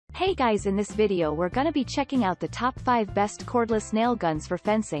Hey guys, in this video we're gonna be checking out the top 5 best cordless nail guns for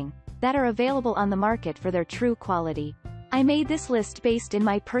fencing that are available on the market for their true quality. I made this list based in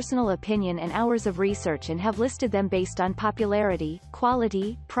my personal opinion and hours of research and have listed them based on popularity,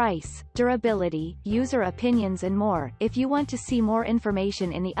 quality, price, durability, user opinions and more. If you want to see more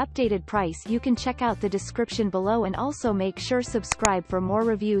information in the updated price, you can check out the description below and also make sure subscribe for more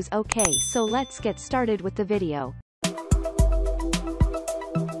reviews. Okay, so let's get started with the video.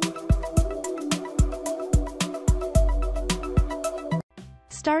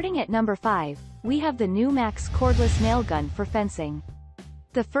 Starting at number 5, we have the NuMax cordless nail gun for fencing.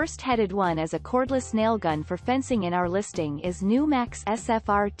 The first headed one as a cordless nail gun for fencing in our listing is NuMax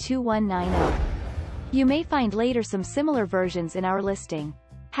SFR2190. You may find later some similar versions in our listing.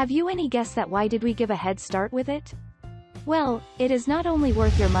 Have you any guess that why did we give a head start with it? Well, it is not only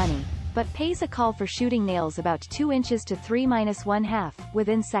worth your money, but pays a call for shooting nails about 2 inches to 3-1/2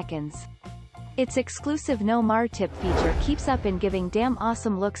 within seconds. Its exclusive no mar tip feature keeps up in giving damn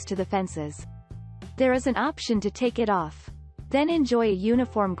awesome looks to the fences. There is an option to take it off. Then enjoy a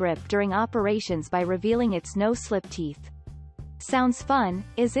uniform grip during operations by revealing its no-slip teeth. Sounds fun,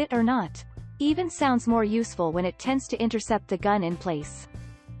 is it or not? Even sounds more useful when it tends to intercept the gun in place.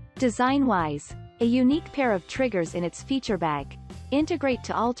 Design-wise, a unique pair of triggers in its feature bag. Integrate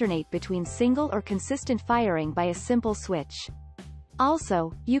to alternate between single or consistent firing by a simple switch.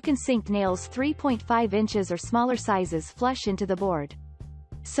 Also, you can sink nails 3.5 inches or smaller sizes flush into the board.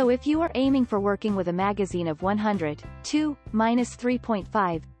 So if you are aiming for working with a magazine of 100,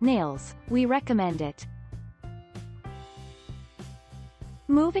 2-3.5 nails, we recommend it.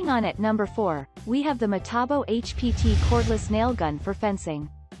 Moving on at number 4, we have the Metabo HPT cordless nail gun for fencing.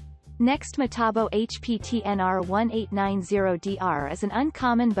 Next, Metabo HPT NR1890DR is an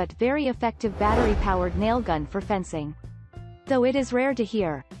uncommon but very effective battery-powered nail gun for fencing. Though it is rare to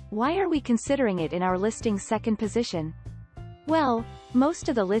hear, why are we considering it in our listing's second position? Well, most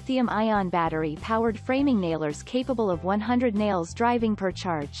of the lithium-ion battery-powered framing nailers capable of 100 nails driving per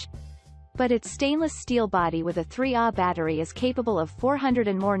charge. But its stainless steel body with a 3Ah battery is capable of 400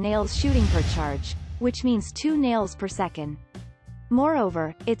 and more nails shooting per charge, which means 2 nails per second.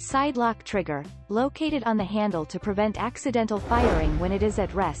 Moreover, its side lock trigger, located on the handle to prevent accidental firing when it is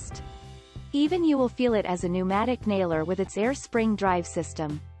at rest. Even you will feel it as a pneumatic nailer with its air spring drive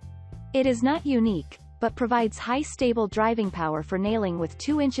system. It is not unique, but provides high stable driving power for nailing with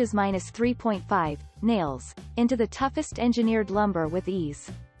 2 inches -3.5 nails into the toughest engineered lumber with ease.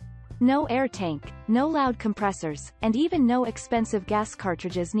 No air tank, no loud compressors, and even no expensive gas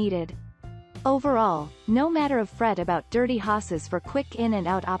cartridges needed. Overall, no matter of fret about dirty hosses for quick in and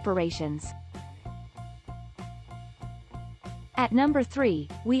out operations. At number 3,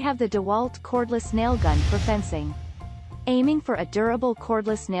 we have the Dewalt cordless nail gun for fencing. Aiming for a durable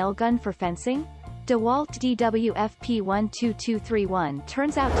cordless nail gun for fencing? Dewalt DWFP12231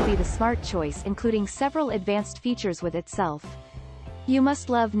 turns out to be the smart choice, including several advanced features with itself. You must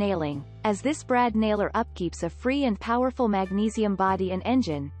love nailing, as this brad nailer upkeeps a free and powerful magnesium body and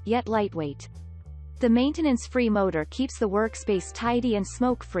engine, yet lightweight. The maintenance-free motor keeps the workspace tidy and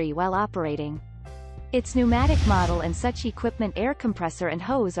smoke-free while operating. Its pneumatic model and such equipment air compressor and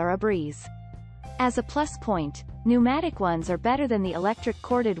hose are a breeze. As a plus point, pneumatic ones are better than the electric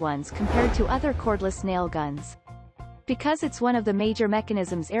corded ones compared to other cordless nail guns. Because it's one of the major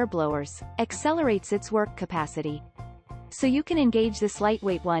mechanisms air blowers, accelerates its work capacity. So you can engage this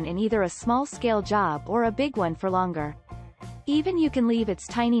lightweight one in either a small-scale job or a big one for longer. Even you can leave its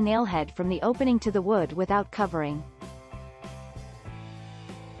tiny nail head from the opening to the wood without covering.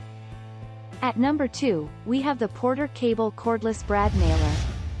 At number 2, we have the Porter Cable cordless brad nailer.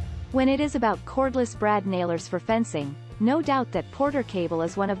 When it is about cordless brad nailers for fencing, no doubt that Porter Cable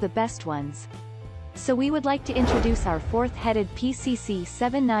is one of the best ones. So we would like to introduce our 4th-headed PCC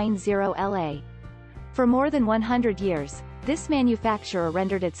 790LA. For more than 100 years, this manufacturer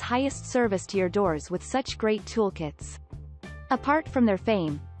rendered its highest service to your doors with such great toolkits. Apart from their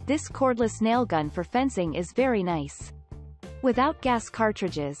fame, this cordless nail gun for fencing is very nice. Without gas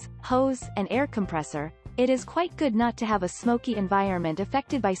cartridges, hose, and air compressor, it is quite good not to have a smoky environment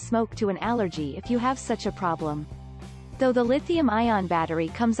affected by smoke to an allergy if you have such a problem. Though the lithium-ion battery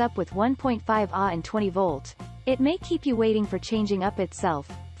comes up with 1.5 Ah and 20 volt, it may keep you waiting for changing up itself,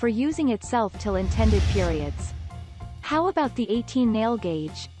 for using itself till intended periods. How about the 18 nail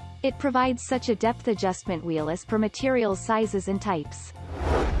gauge? It provides such a depth adjustment wheel as per materials, sizes and types.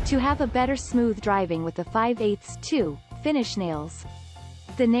 To have a better smooth driving with the 5/8 2 finish nails.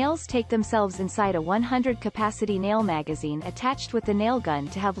 The nails take themselves inside a 100 capacity nail magazine attached with the nail gun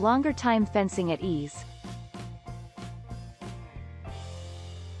to have longer time fencing at ease.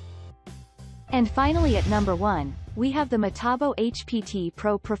 And finally at number 1, we have the Metabo HPT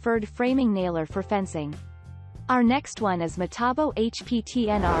Pro Preferred Framing Nailer for Fencing. Our next one is Metabo HPT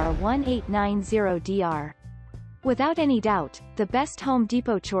NR1890DR. Without any doubt, the best Home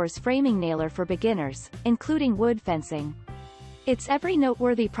Depot chores framing nailer for beginners, including wood fencing. Its every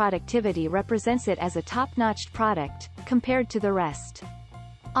noteworthy productivity represents it as a top-notch product, compared to the rest.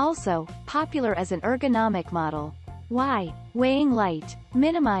 Also, popular as an ergonomic model. Why? Weighing light,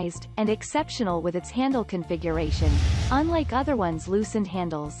 minimized, and exceptional with its handle configuration, unlike other ones' loosened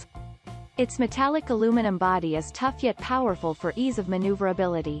handles. Its metallic aluminum body is tough yet powerful for ease of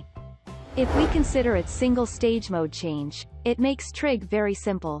maneuverability. If we consider its single stage mode change, it makes trig very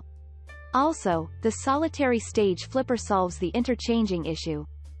simple. Also, the solitary stage flipper solves the interchanging issue.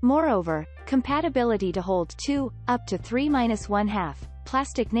 Moreover, compatibility to hold 2, up to 3-1/2,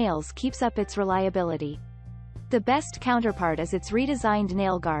 plastic nails keeps up its reliability. The best counterpart is its redesigned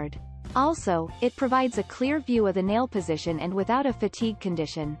nail guard. Also, it provides a clear view of the nail position and without a fatigue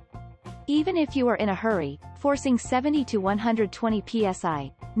condition. Even if you are in a hurry, forcing 70 to 120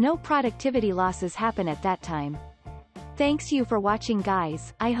 psi, no productivity losses happen at that time. Thanks you for watching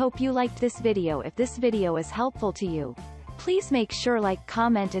guys, I hope you liked this video. If this video is helpful to you, please make sure like,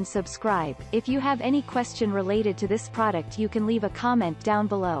 comment and subscribe. If you have any question related to this product you can leave a comment down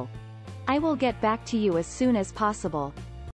below. I will get back to you as soon as possible.